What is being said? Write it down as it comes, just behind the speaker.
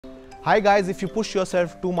Hi guys, if you push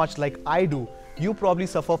yourself too much like I do, you probably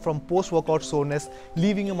suffer from post-workout soreness,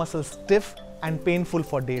 leaving your muscles stiff and painful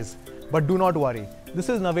for days. But do not worry. This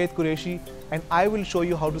is Naved Qureshi and I will show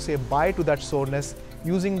you how to say bye to that soreness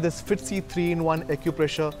using this Fitsy 3-in-1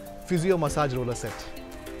 Acupressure Physio massage roller set.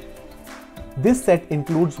 This set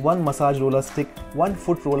includes one massage roller stick, one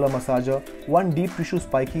foot roller massager, one deep tissue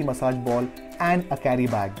spiky massage ball and a carry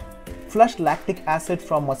bag. Flush lactic acid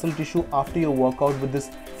from muscle tissue after your workout with this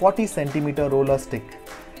 40 cm roller stick.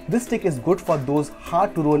 This stick is good for those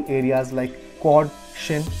hard to roll areas like quad,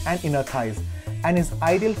 shin and inner thighs and is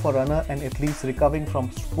ideal for runner and athletes recovering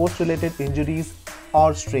from sports related injuries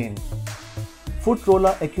or strain. Foot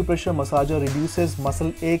roller acupressure massager reduces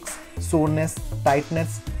muscle aches, soreness,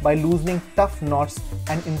 tightness by loosening tough knots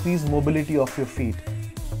and increase mobility of your feet.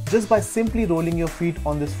 Just by simply rolling your feet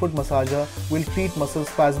on this foot massager will treat muscle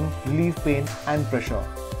spasm, relieve pain and pressure.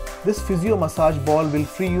 This physio massage ball will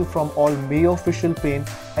free you from all myofascial pain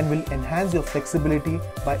and will enhance your flexibility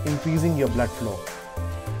by increasing your blood flow.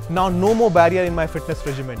 Now no more barrier in my fitness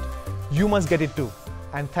regimen. You must get it too.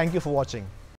 And thank you for watching.